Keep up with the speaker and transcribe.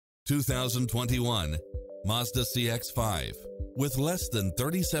2021 Mazda CX-5. With less than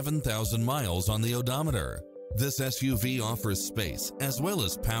 37,000 miles on the odometer, this SUV offers space as well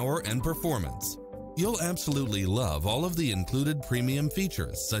as power and performance. You'll absolutely love all of the included premium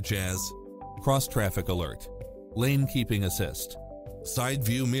features such as cross-traffic alert, lane keeping assist, side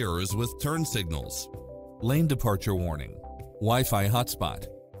view mirrors with turn signals, lane departure warning, Wi-Fi hotspot,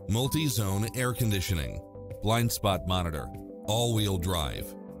 multi-zone air conditioning, blind spot monitor, all-wheel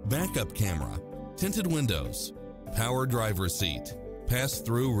drive, backup camera, tinted windows, power driver's seat,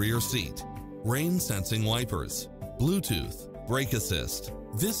 pass-through rear seat, rain sensing wipers, Bluetooth, brake assist.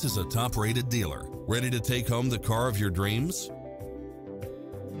 This is a top-rated dealer. Ready to take home the car of your dreams?